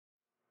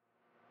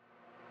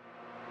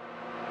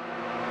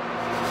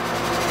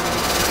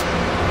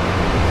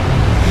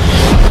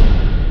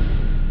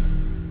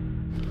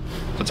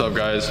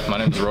guys? My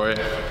name is Roy.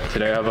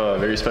 Today I have a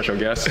very special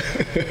guest.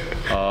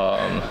 Guys,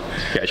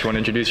 you want to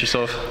introduce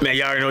yourself? Man,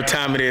 y'all already know what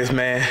time it is,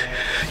 man.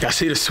 Y'all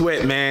see the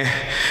sweat, man.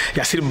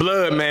 Y'all see the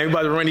blood, man. We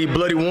about to run these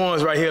bloody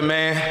ones right here,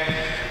 man.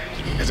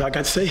 That's all I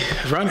got to say.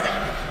 Let's run it.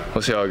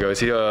 We'll see how it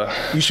goes. You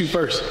shoot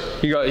first.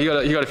 He got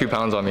a few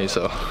pounds on me,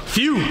 so.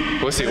 Few?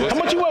 We'll see. How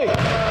much you weigh?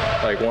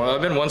 Like,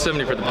 I've been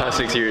 170 for the past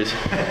 6 years.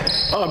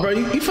 Oh, bro,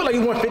 you feel like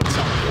you 150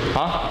 something.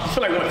 Huh? You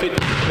feel like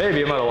 150.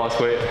 Maybe, I might have lost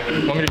weight.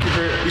 Want me to shoot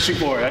for it? You shoot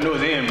for it. I know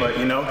it's in, but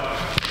you know.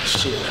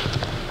 Shit.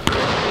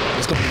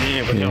 It's gonna be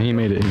in, but yeah, he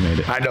made it,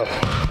 I know.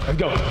 Let's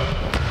go.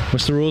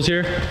 What's the rules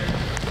here?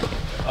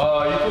 You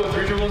cool with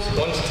 3 dribbles?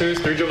 1s, 2s,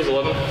 3 dribbles,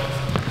 11.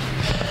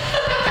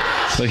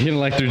 So he didn't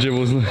like 3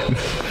 dribbles.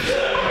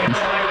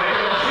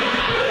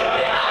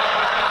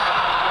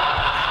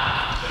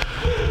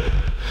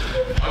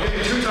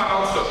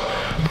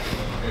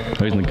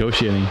 Oh, he's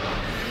negotiating.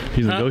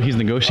 He's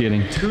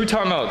negotiating. 2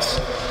 timeouts.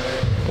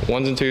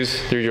 1s and 2s,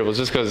 3 dribbles,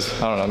 just because,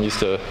 I don't know, I'm used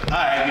to. All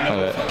right, you know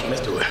what? Fuck it,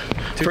 let's do it.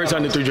 First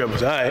time to 3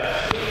 dribbles, all right.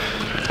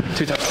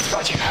 2 timeouts,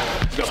 got you.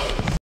 Let's go.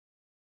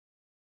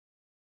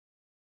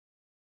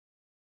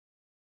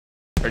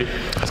 Ready?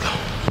 Let's go.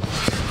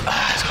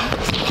 Let's go.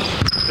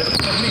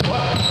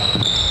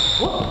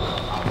 What?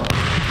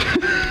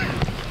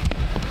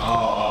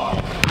 Oh.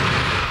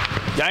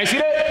 Y'all ain't see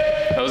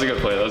that? That was a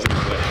good play. That was a good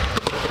play.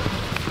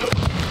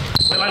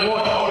 Like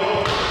what?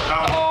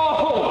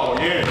 Oh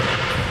yeah.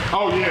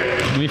 Oh yeah.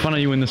 Let me find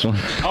out you win this one.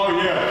 Oh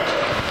yeah.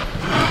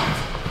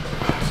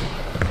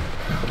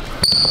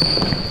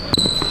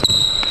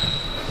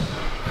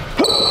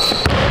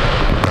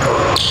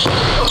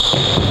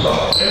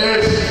 It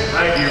is.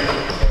 Thank you.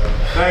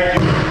 Thank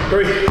you.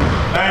 3.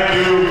 Thank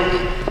you.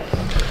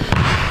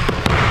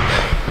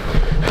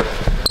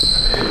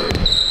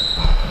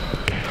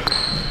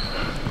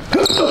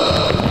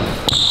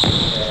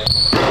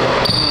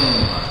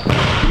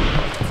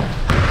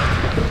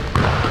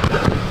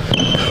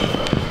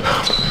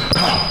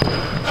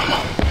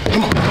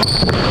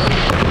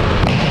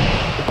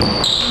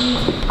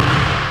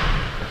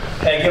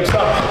 Hey, give him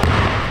stop.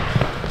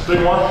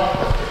 3-1.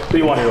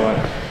 3-1. 3-1.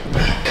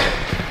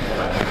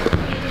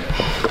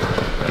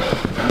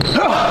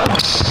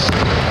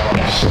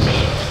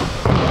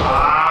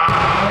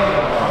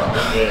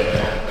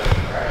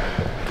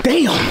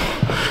 Damn!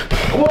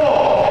 Whoa!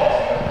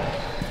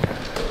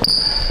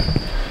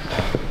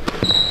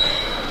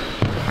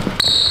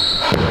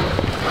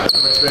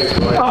 Space,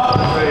 boy.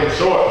 Space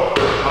short.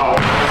 Oh,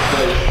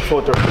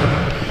 4-3.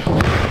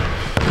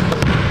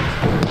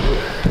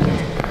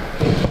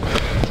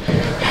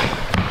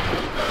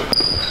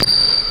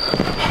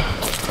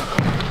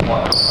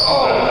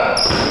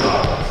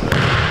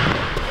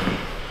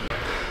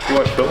 You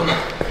watch film?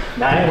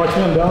 Nah, I ain't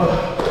watching him, dog.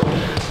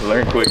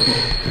 Learn quick.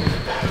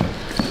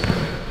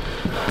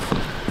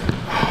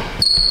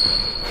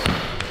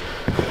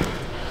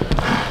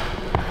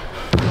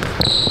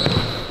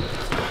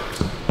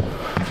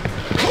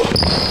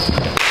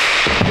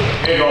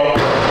 here you go.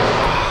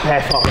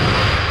 Half off.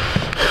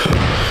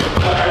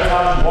 Every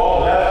time you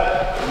ball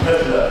left, you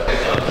miss left.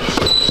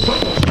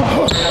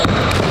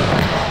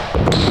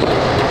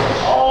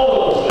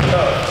 Oh!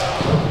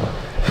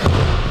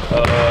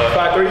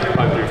 5-3.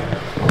 5-3.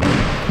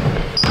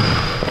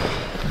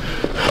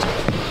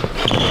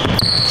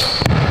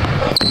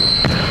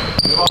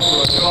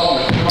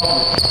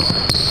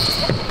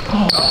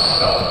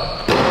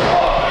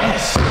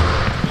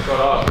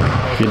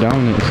 If you're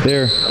down, it's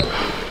there.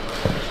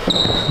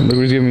 Look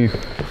what he's giving you.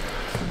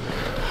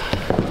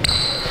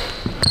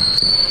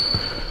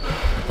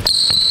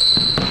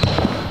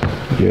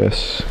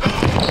 Yes. 5.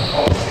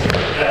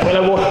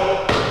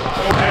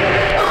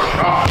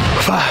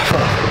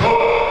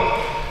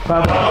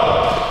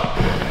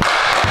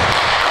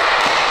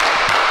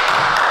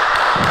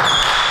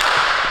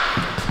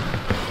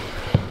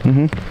 Oh,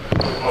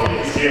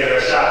 yeah, he's getting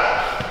that shot.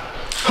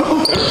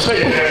 He's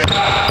taking that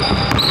shot.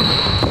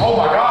 Oh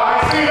my God,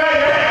 I see that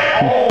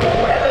yet. Oh,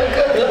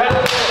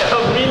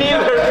 Me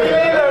neither.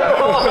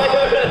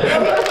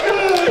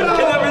 I've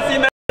never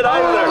seen that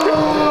either.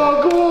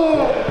 oh, cool.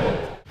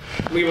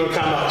 We give him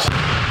timeouts.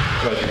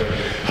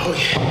 Oh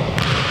yeah.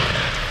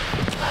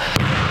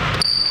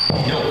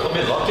 Yo, come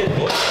in, lock in,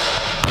 boy.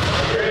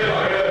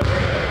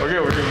 We're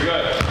good. We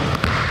got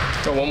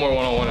one more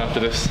one-on-one after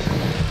this.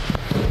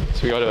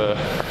 So we gotta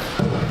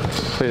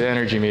play the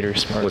energy meter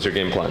smart. What's your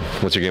game plan?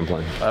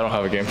 I don't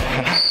have a game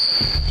plan.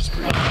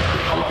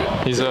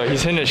 He's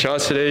hitting his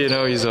shots today. You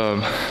know, he's a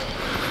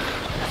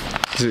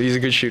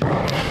good shooter.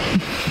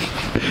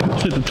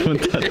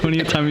 The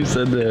 20th time you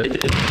said that.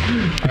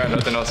 I got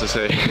nothing else to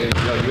say.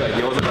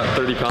 He also got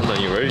 30 pounds on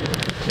you, right?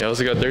 He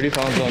also got 30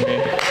 pounds on me.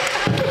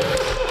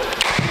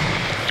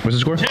 What's the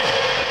score? 5s.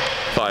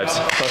 5-5.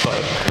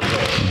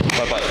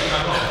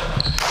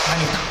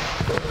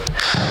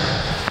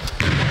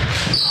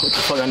 What the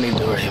fuck I need to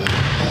do right here, man?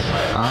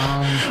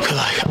 Cause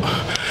like,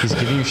 he's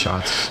giving you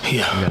shots.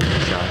 Yeah. You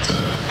got shots.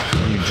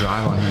 You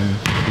drive on him.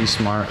 Be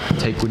smart.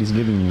 Take what he's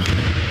giving you.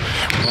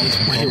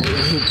 When he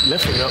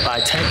left foot up, I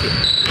attack it.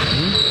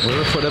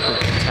 Left foot up,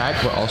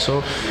 attack, but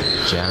also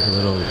jab a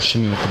little,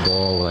 shimmy with the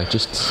ball. Like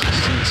just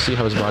see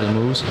how his body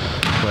moves.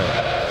 But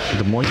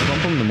the more you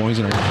bump him, the more he's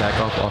gonna back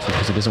off it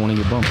because he doesn't want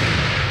to get bumped.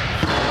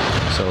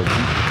 So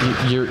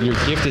your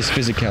gift is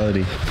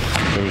physicality.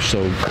 So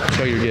show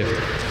your gift.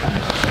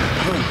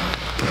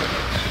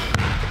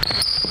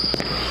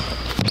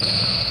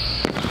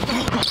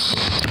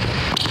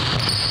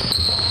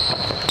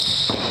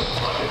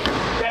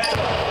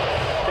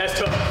 That's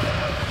tough.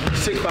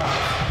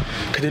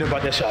 6'5". Continue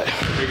about that shot.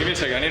 Wait, give me a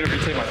second. I need to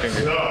retake my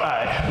finger. All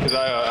right. Because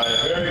I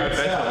bent a little bit.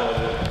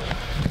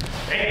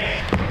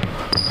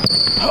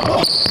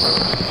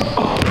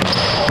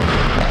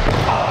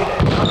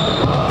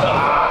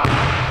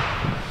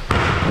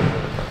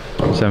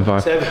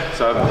 7-5. 7.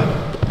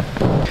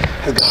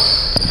 Let's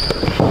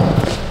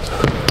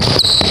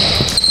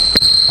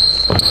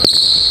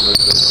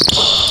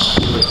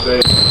go.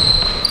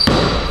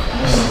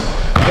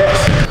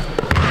 Yes.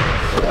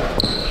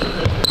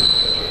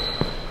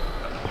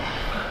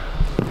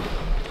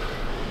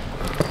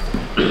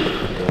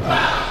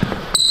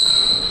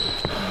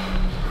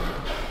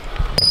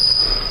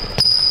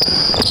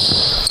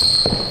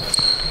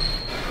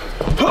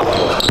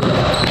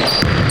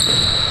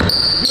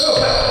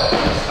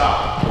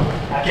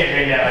 I can't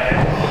bring that like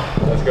that.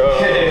 Let's go. I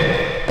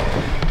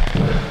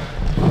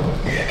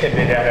can't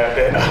bring that like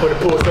that. I would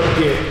have pulled something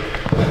again.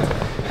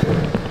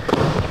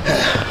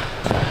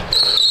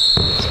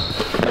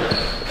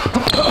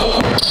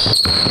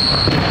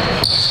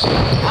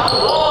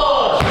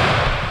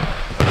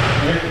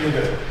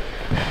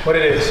 What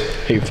it is?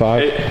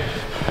 8-5.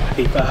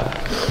 8-5.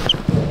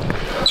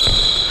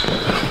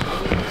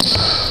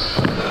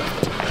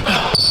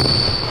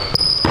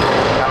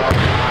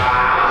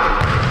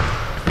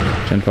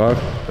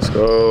 Let's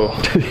go.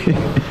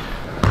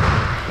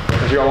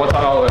 You got one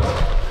timeout left.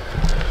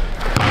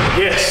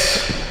 Yes.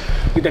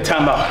 Get that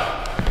timeout.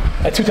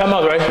 That's 2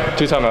 timeouts, right?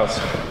 2 timeouts.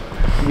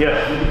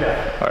 Yeah, look at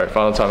that. All right,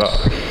 final timeout.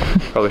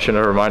 Probably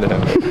shouldn't have reminded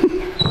him.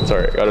 It's all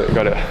right.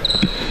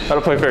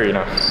 Gotta play fair, you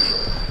know.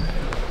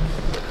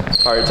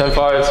 All right,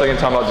 10-5. Second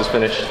timeout just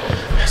finished.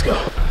 Let's go.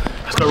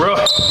 Let's go,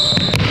 Roy.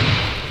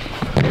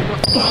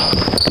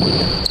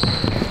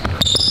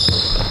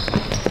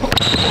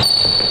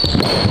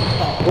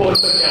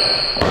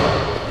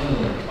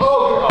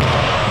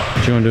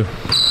 What you wanna do?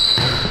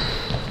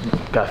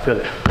 Gotta feel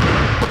it.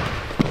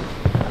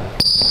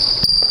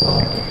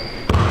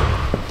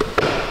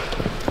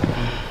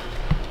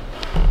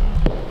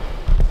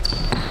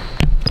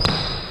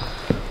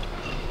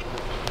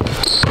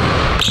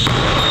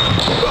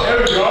 There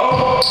we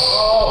go.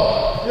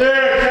 Oh,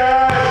 yeah,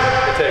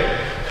 guys. Take.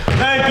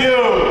 Thank you.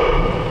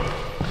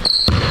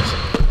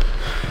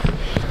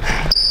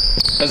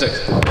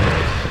 10-6.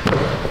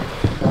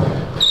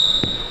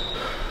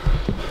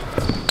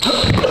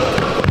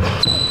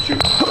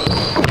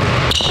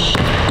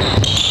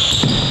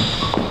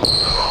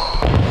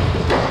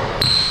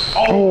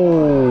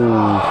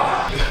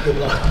 Good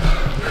luck.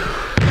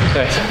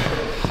 Thanks.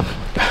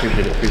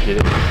 Appreciate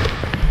it.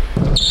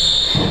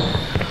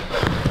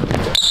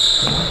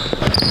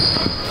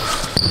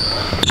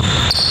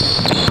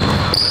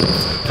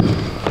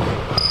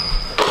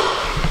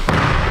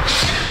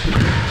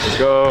 Let's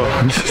go.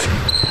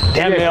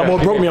 Damn, man,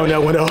 almost broke me on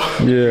that one, though.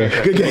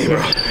 Yeah. Good game,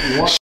 bro.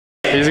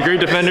 He's a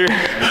great defender.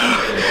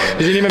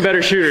 He's an even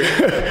better shooter.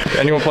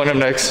 Anyone playing him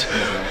next,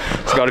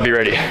 he's got to be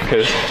ready.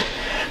 Cause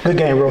Good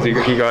game, bro. he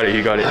got it.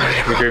 He's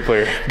a great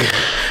player.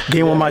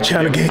 Game on my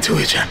channel, game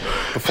 2 channel.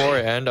 Before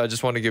I end, I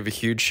just want to give a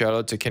huge shout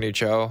out to Kenny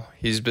Chow.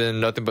 He's been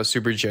nothing but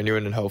super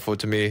genuine and helpful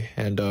to me,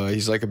 and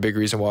he's like a big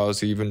reason why I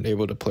was even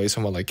able to play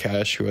someone like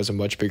Cash, who has a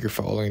much bigger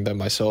following than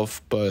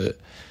myself. But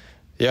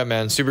yeah,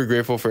 man, super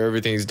grateful for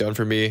everything he's done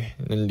for me,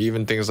 and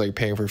even things like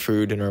paying for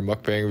food in our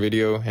mukbang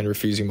video and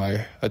refusing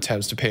my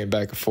attempts to pay him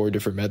back 4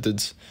 different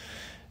methods.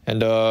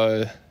 And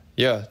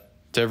yeah,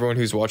 to everyone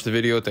who's watched the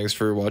video, thanks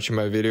for watching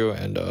my video,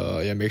 and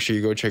yeah, make sure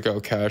you go check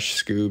out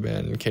Cash, Scoob,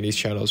 and Kenny's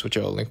channels, which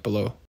I'll link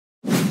below.